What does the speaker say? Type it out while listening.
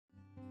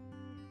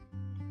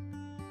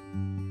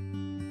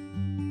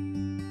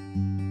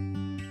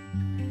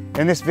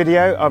In this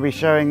video, I'll be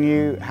showing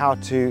you how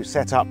to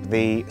set up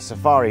the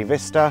Safari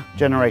Vista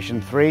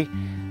Generation 3.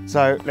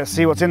 So let's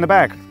see what's in the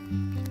bag.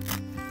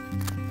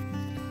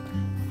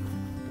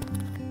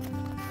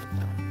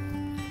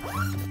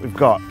 We've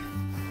got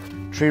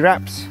tree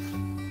wraps,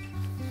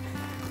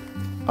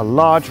 a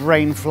large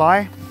rain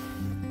fly,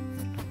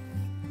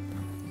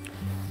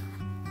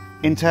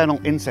 internal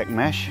insect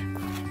mesh,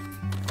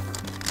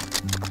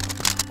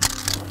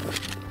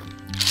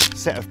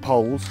 set of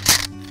poles,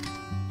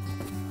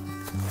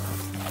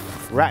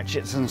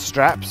 ratchets and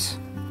straps,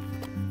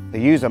 the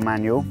user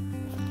manual,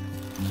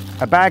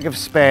 a bag of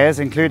spares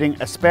including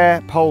a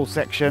spare pole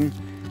section,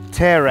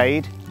 tear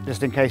aid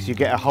just in case you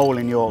get a hole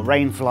in your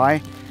rain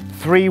fly,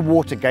 3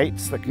 water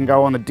gates that can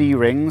go on the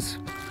D-rings,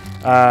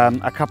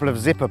 a couple of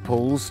zipper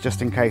pulls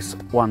just in case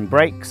one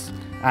breaks,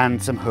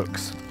 and some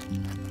hooks.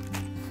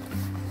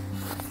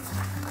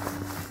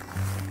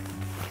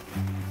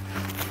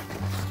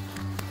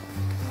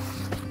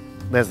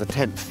 There's the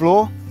tent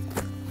floor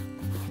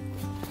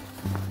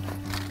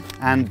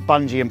and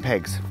bungee and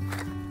pegs.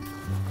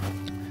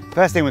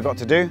 First thing we've got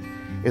to do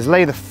is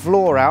lay the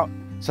floor out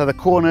so the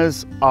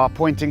corners are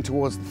pointing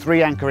towards the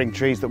 3 anchoring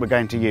trees that we're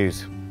going to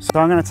use. So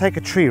I'm going to take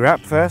a tree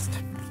wrap first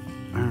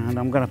and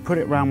I'm going to put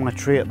it around my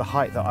tree at the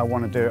height that I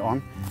want to do it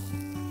on.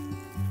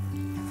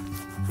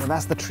 So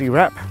that's the tree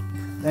wrap.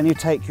 Then you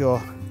take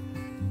your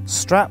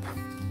strap,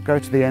 go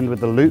to the end with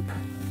the loop,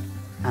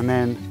 and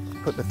then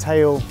put the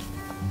tail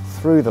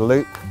through the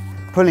loop,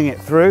 pulling it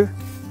through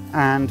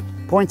and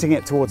pointing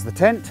it towards the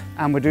tent,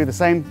 and we'll do the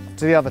same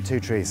to the other 2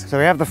 trees. So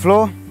we have the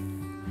floor,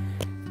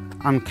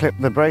 unclip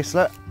the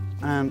bracelet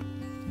and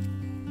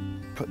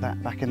put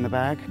that back in the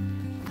bag.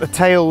 The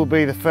tail will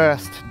be the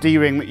first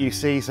D-ring that you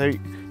see, so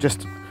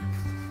just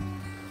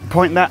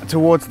point that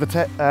towards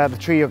the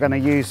tree you're going to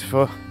use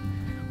for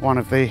one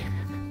of the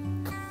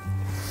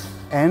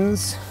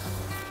ends.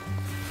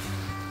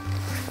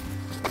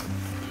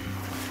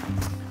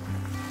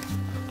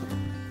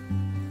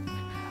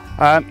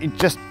 You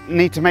just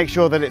need to make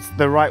sure that it's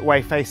the right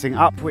way facing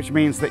up, which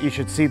means that you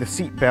should see the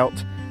seat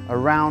belt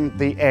around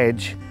the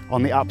edge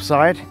on the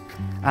upside,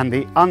 and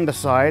the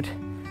underside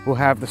will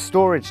have the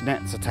storage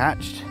nets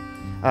attached,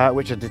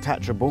 which are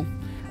detachable,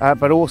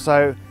 but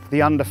also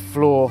the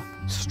underfloor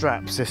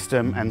strap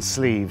system and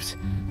sleeves.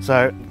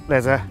 So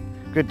there's a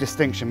good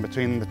distinction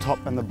between the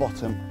top and the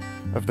bottom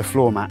of the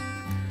floor mat.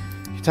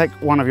 You take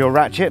one of your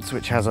ratchets,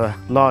 which has a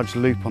large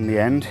loop on the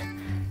end,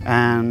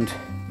 and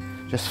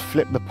just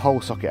flip the pole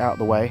socket out of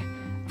the way,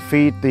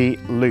 feed the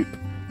loop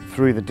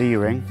through the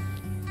D-ring,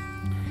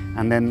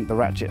 and then the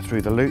ratchet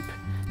through the loop,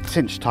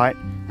 cinch tight,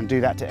 and do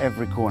that to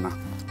every corner.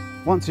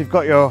 Once you've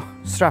got your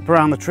strap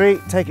around the tree,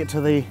 take it to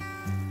the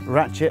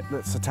ratchet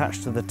that's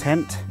attached to the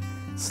tent,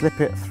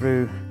 slip it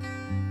through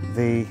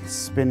the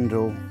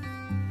spindle,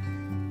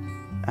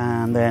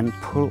 and then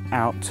pull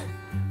out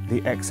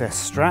the excess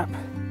strap,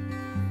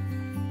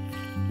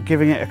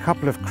 giving it a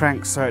couple of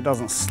cranks so it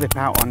doesn't slip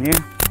out on you.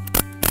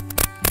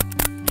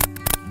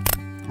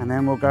 And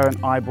then we'll go and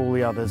eyeball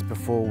the others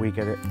before we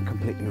get it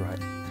completely right.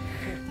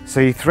 So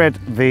you thread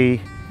the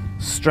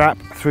strap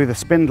through the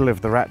spindle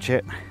of the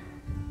ratchet,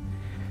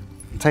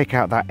 take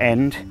out that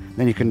end,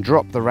 then you can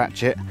drop the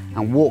ratchet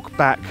and walk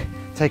back,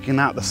 taking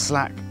out the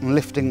slack and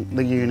lifting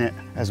the unit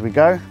as we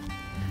go.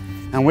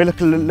 And we're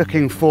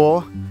looking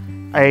for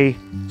a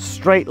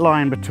straight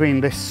line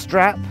between this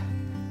strap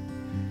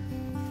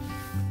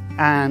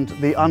and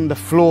the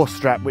underfloor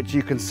strap, which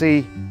you can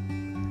see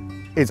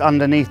is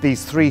underneath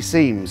these 3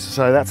 seams.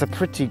 So that's a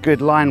pretty good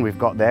line we've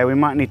got there. We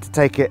might need to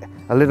take it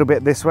a little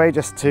bit this way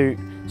just to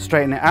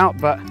straighten it out,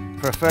 but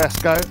for a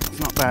first go, it's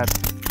not bad.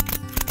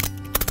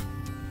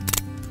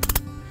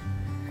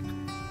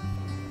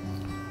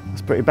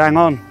 That's pretty bang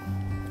on.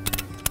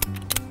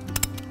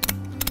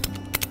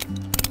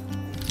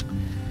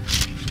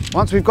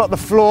 Once we've got the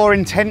floor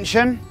in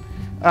tension,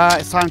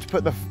 it's time to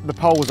put the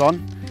poles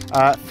on.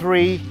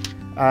 3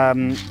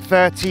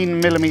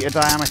 13mm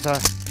diameter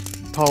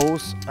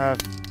poles of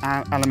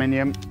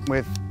aluminium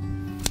with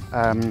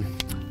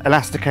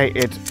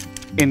elasticated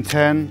in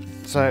turn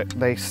so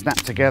they snap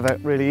together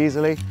really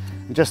easily,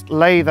 and just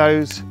lay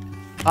those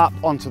up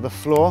onto the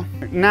floor.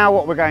 Now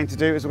what we're going to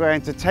do is we're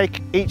going to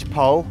take each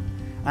pole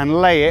and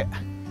lay it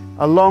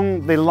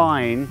along the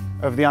line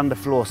of the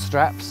underfloor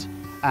straps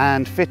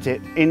and fit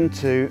it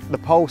into the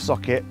pole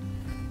socket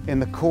in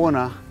the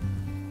corner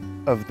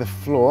of the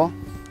floor.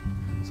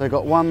 So I've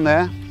got one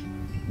there.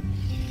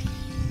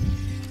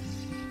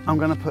 I'm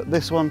going to put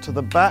this one to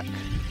the back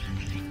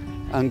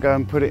and go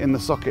and put it in the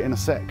socket in a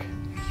sec.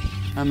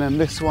 And then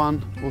this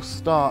one will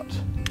start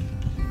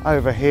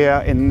over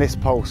here in this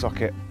pole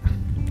socket.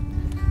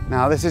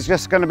 Now this is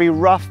just going to be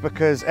rough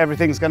because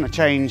everything's going to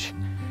change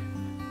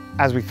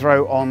as we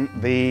throw on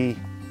the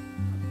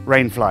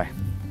rainfly.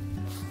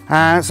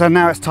 So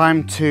now it's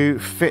time to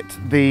fit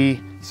the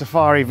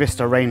Safari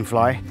Vista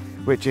rainfly,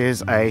 which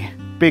is a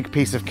big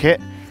piece of kit,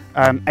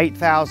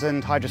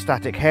 8,000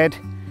 hydrostatic head,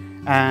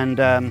 and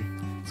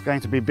it's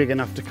going to be big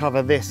enough to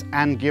cover this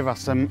and give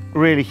us some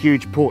really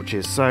huge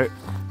porches. So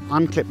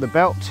unclip the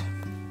belt,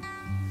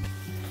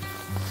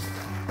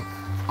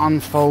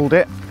 unfold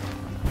it,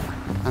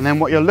 and then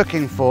what you're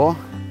looking for,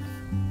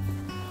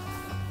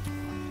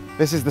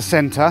 this is the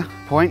center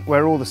point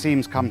where all the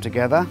seams come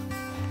together,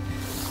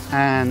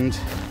 and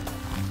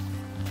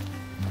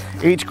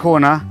each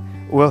corner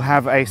will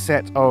have a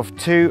set of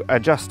 2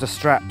 adjuster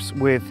straps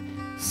with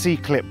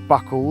C-clip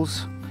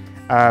buckles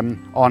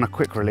on a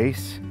quick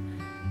release,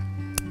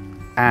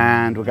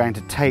 and we're going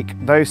to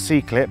take those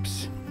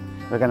C-clips,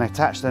 we're going to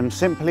attach them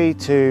simply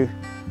to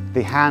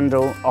the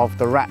handle of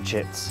the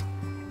ratchets.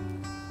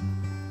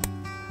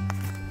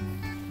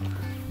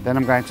 Then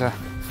I'm going to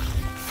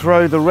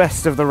throw the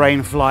rest of the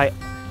rain fly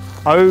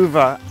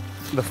over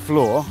the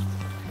floor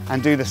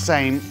and do the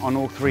same on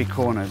all 3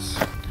 corners.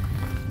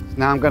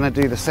 Now I'm going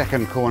to do the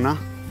second corner.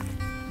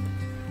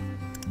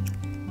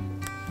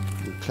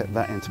 Clip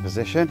that into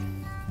position.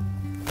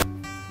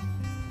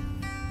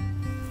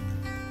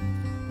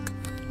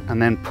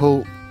 And then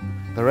pull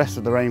the rest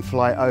of the rain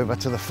fly over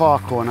to the far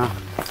corner.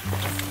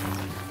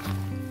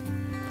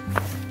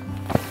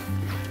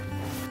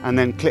 And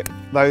then clip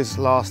those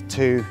last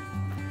 2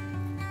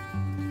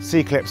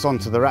 C-clips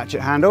onto the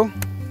ratchet handle.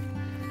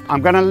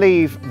 I'm going to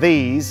leave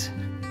these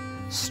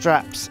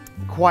straps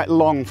quite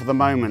long for the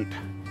moment.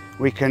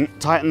 We can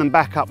tighten them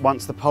back up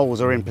once the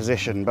poles are in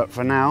position, but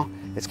for now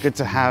it's good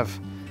to have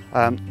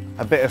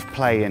a bit of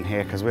play in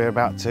here because we're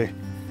about to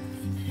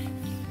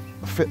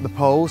fit the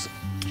poles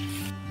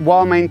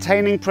while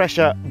maintaining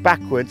pressure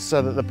backwards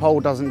so that the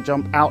pole doesn't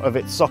jump out of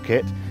its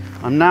socket.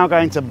 I'm now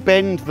going to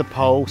bend the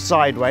pole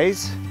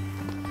sideways,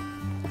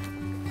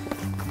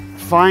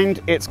 find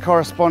its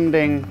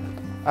corresponding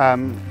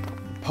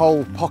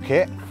pole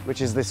pocket,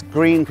 which is this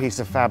green piece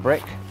of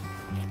fabric,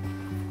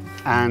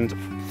 and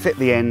fit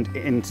the end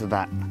into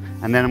that.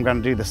 And then I'm going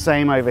to do the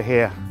same over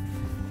here.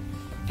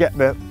 Get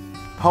the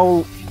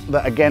pole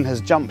that again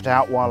has jumped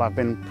out while I've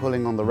been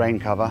pulling on the rain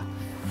cover,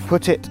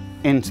 put it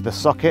into the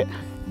socket,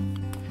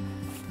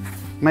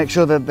 make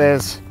sure that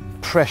there's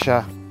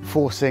pressure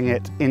forcing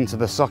it into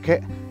the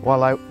socket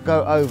while I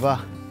go over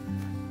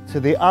to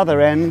the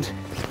other end.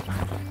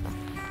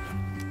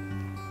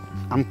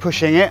 I'm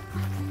pushing it.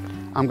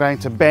 I'm going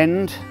to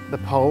bend the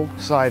pole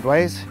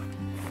sideways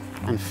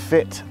and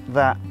fit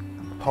that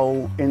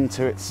pole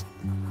into its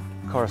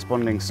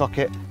corresponding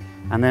socket.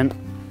 And then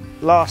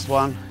last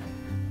one,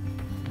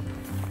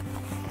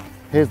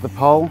 here's the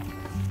pole.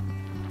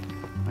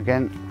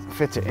 Again,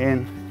 fit it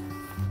in.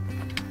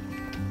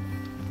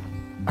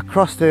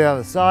 Across to the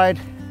other side.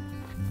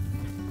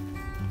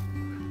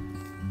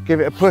 Give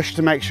it a push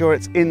to make sure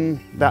it's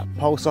in that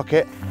pole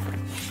socket.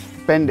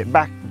 Bend it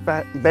back,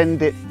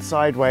 bend it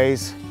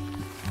sideways.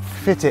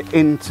 Fit it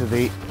into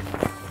the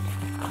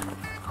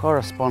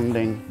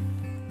corresponding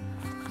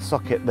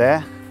socket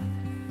there.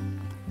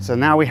 So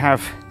now we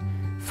have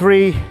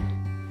 3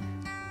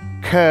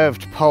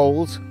 curved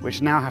poles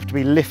which now have to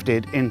be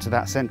lifted into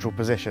that central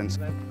position.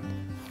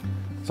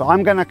 So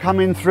I'm going to come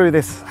in through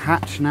this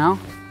hatch now,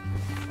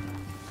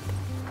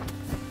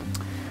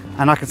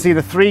 and I can see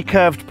the 3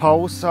 curved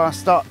poles, so I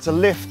start to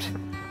lift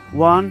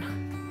 1,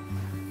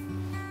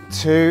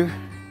 2,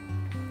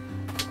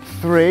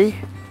 3,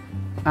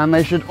 and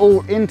they should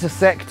all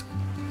intersect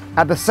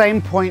at the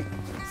same point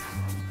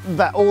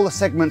that all the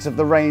segments of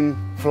the rain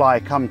fly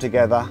come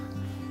together.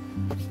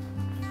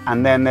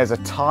 And then there's a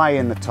tie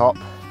in the top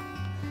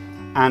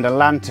and a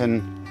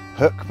lantern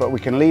hook, but we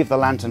can leave the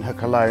lantern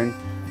hook alone,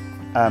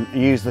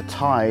 use the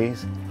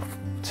ties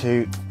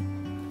to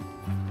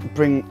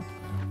bring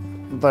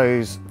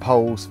those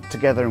poles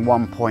together in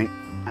one point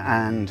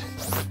and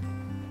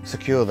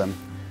secure them.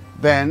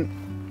 Then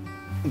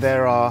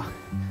there are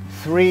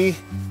 3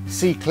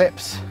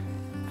 C-clips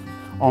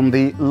on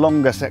the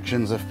longer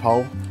sections of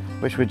pole,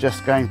 which we're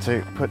just going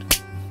to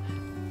put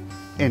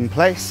in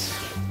place.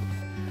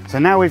 So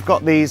now we've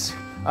got these,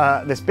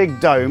 this big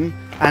dome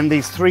and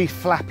these 3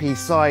 flappy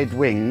side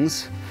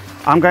wings.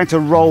 I'm going to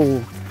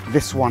roll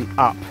this one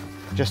up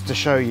just to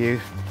show you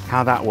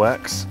how that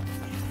works,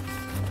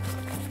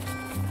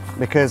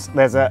 because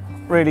there's a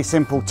really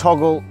simple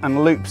toggle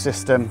and loop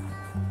system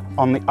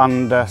on the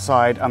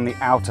underside and the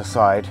outer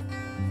side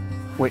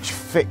which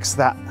fix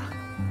that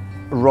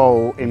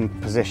roll in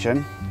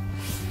position.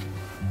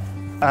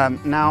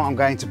 Now I'm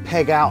going to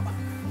peg out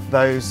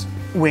those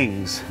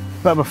wings,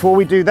 but before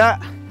we do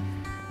that,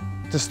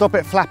 to stop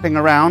it flapping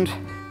around,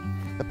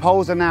 the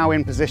poles are now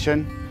in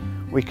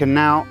position. We can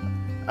now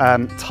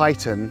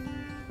tighten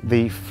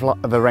the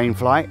rain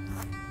fly.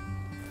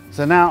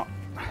 So now,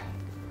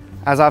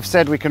 as I've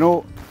said, we can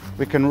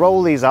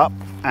roll these up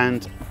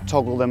and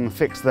toggle them and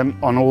fix them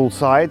on all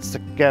sides to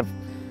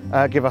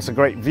give us a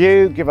great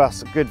view, give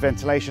us good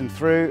ventilation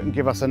through, and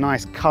give us a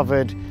nice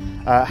covered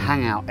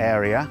hangout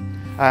area.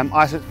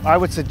 I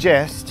would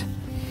suggest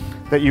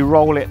that you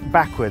roll it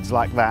backwards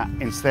like that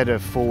instead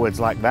of forwards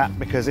like that,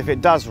 because if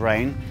it does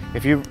rain,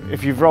 if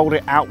you've rolled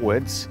it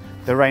outwards,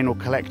 the rain will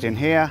collect in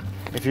here.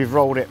 If you've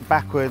rolled it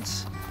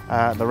backwards,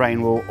 the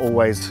rain will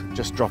always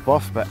just drop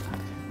off. But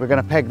we're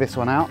going to peg this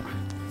one out.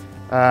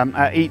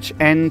 At each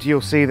end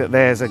you'll see that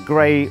there's a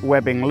grey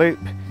webbing loop,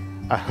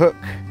 a hook,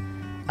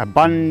 a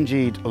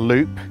bungeed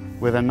loop,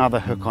 with another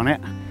hook on it.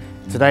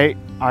 Today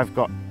I've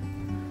got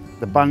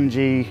the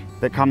bungee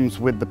that comes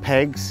with the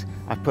pegs.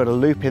 I've put a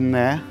loop in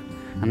there,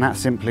 and that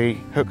simply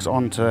hooks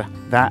onto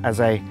that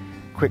as a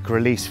quick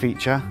release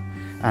feature.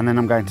 And then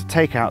I'm going to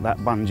take out that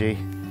bungee,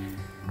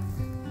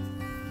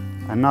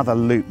 another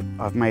loop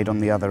I've made on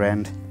the other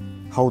end,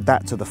 hold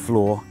that to the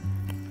floor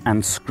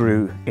and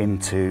screw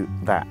into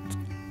that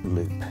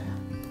loop.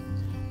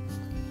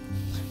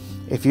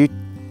 If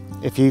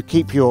you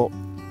keep your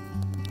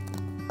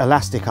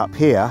elastic up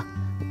here,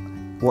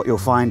 what you'll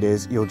find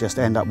is you'll just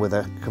end up with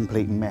a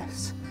complete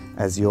mess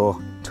as you're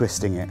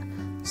twisting it.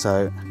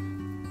 So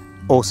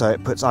also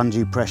it puts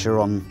undue pressure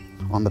on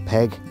the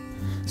peg.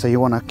 So you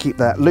want to keep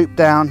that loop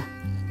down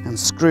and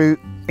screw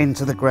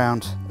into the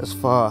ground as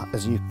far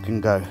as you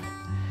can go.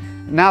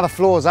 Now the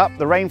floor's up,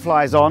 the rain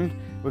fly's on,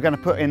 we're going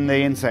to put in the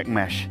insect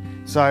mesh.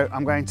 So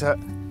I'm going to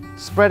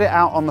spread it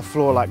out on the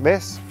floor like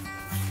this.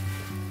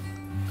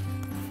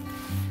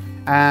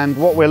 And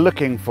what we're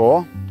looking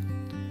for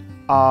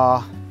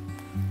are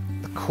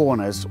the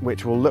corners,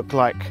 which will look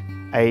like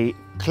a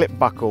clip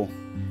buckle.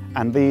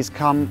 And these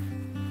come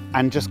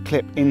and just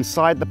clip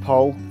inside the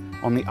pole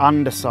on the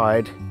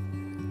underside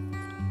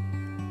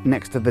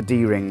next to the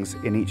D-rings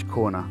in each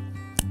corner,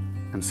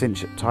 and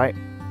cinch it tight.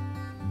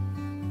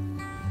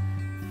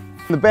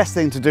 The best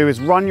thing to do is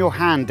run your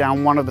hand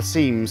down one of the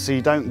seams so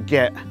you don't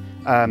get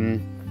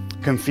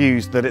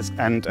confused that it's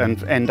and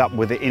end up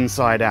with it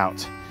inside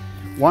out.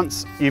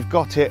 Once you've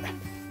got it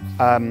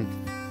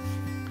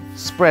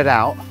spread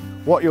out,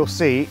 what you'll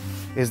see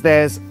is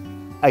there's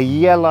a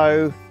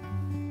yellow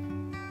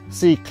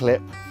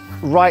C-clip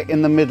right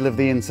in the middle of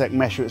the insect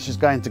mesh, which is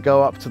going to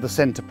go up to the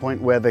center point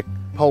where the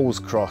poles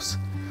cross.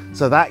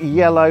 So that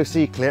yellow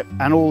C-clip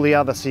and all the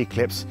other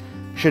C-clips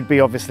should be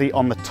obviously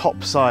on the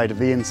top side of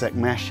the insect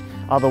mesh.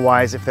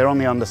 Otherwise, if they're on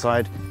the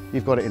underside,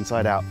 you've got it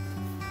inside out.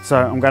 So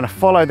I'm going to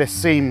follow this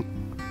seam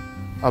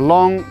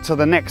along to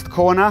the next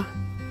corner,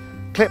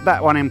 clip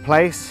that one in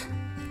place,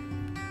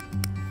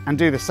 and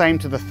do the same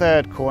to the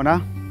third corner.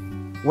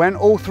 When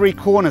all three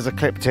corners are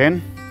clipped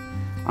in,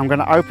 I'm going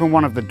to open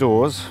one of the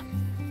doors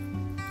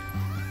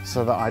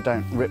so that I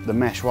don't rip the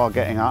mesh while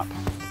getting up.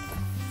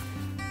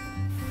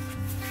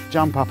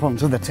 Jump up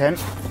onto the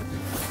tent,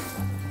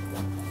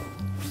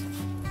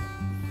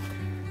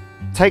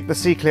 take the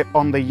C-clip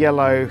on the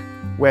yellow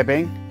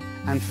webbing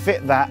and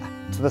fit that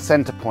to the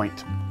center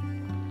point,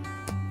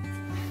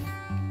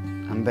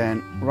 and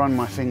then run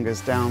my fingers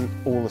down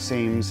all the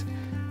seams,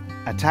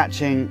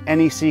 attaching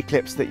any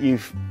C-clips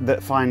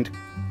that find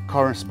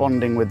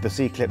corresponding with the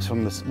C-clips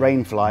from the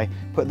rainfly.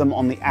 Put them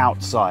on the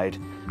outside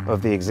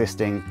of the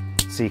existing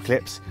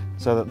C-clips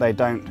so that they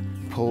don't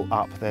pull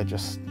up, they're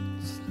just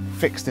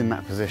fixed in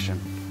that position.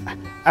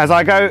 As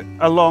I go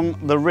along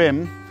the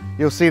rim,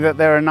 you'll see that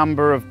there are a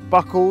number of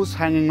buckles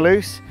hanging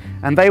loose,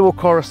 and they will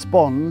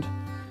correspond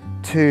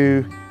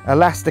to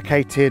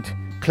elasticated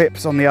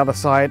clips on the other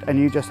side, and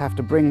you just have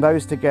to bring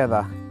those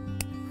together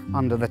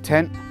under the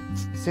tent,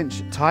 cinch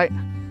it tight.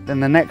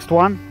 Then the next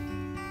one.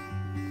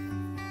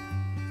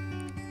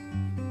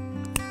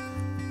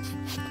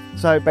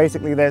 So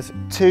basically there's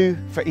two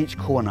for each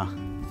corner.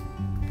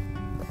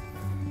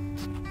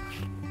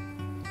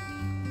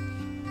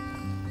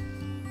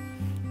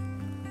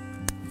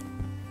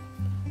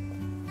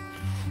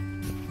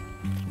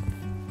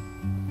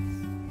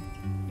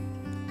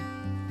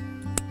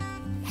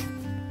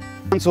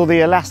 Once all the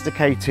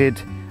elasticated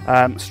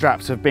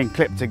straps have been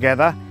clipped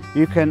together,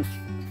 you can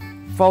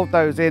fold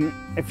those in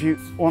if you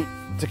want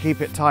to keep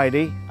it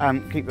tidy,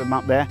 keep them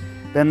up there.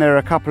 Then there are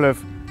a couple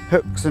of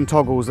hooks and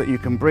toggles that you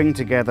can bring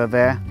together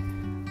there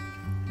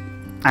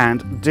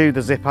and do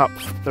the zip up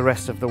the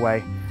rest of the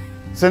way.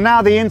 So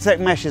now the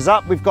insect mesh is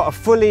up, we've got a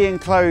fully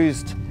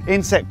enclosed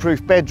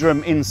insect-proof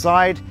bedroom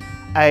inside,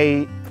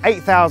 a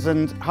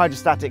 8,000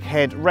 hydrostatic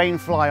head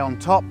rainfly on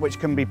top, which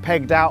can be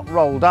pegged out,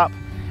 rolled up,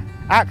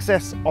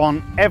 access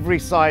on every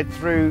side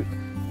through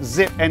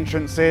zip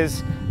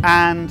entrances,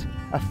 and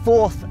a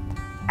fourth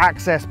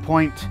access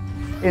point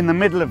in the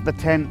middle of the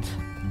tent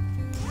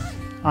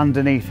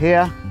underneath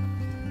here.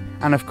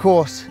 And of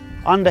course,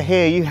 under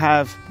here you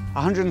have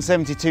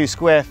 172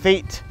 square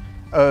feet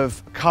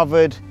of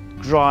covered,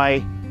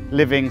 dry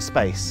living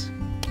space.